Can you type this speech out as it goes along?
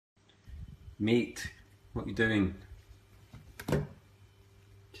Meat, what are you doing?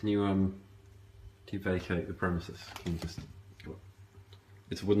 Can you vacate the premises? Can you just go?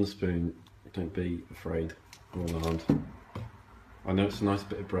 It's a wooden spoon, don't be afraid or alarmed. I know it's a nice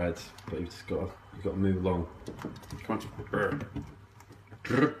bit of bread, but you've got to move along. Come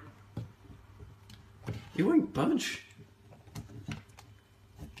on. You won't budge.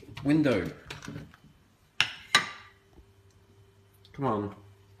 Window. Come on.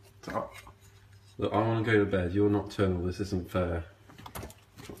 Look, I want to go to bed. You're nocturnal. This isn't fair.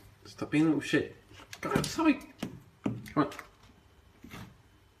 Stop being a little shit. Go outside. Come on.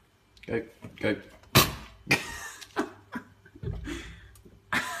 Go. Go.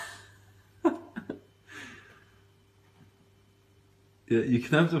 Yeah, you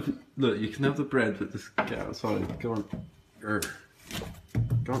can have the look. You can have the bread, but just get outside. Go on. Go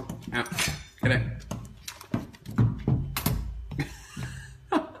on. Out. Get out.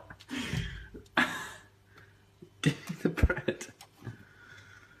 Give me the bread.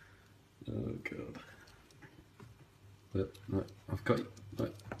 Oh god. Look, I've got you.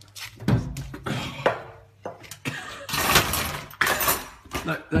 Look.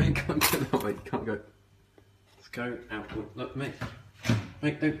 No, you can't go that way. You can't go. Let's go out. Look, mate.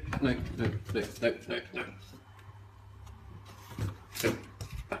 Mate, no. Go.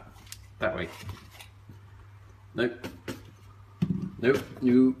 That way. No. No.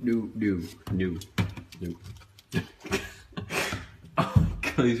 Oh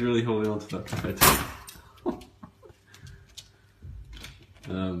god, he's really holding on to that bed.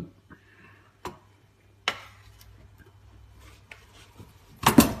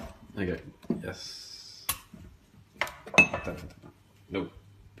 There you go. Yes. No.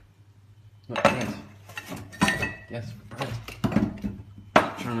 Not bread. Yes, bread.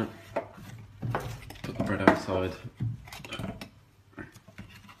 I'm trying to put the bread outside.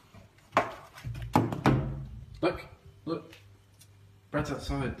 Look. Bread's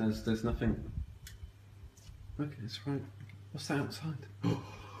outside. There's nothing. Look, it's right. What's that outside? Look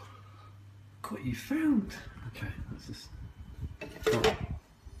what you found. Okay, let's just. Oh.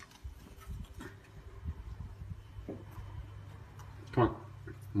 Come on,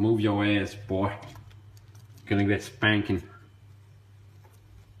 move your ass, boy. Gonna get spanking.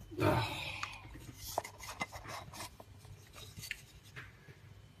 Ugh.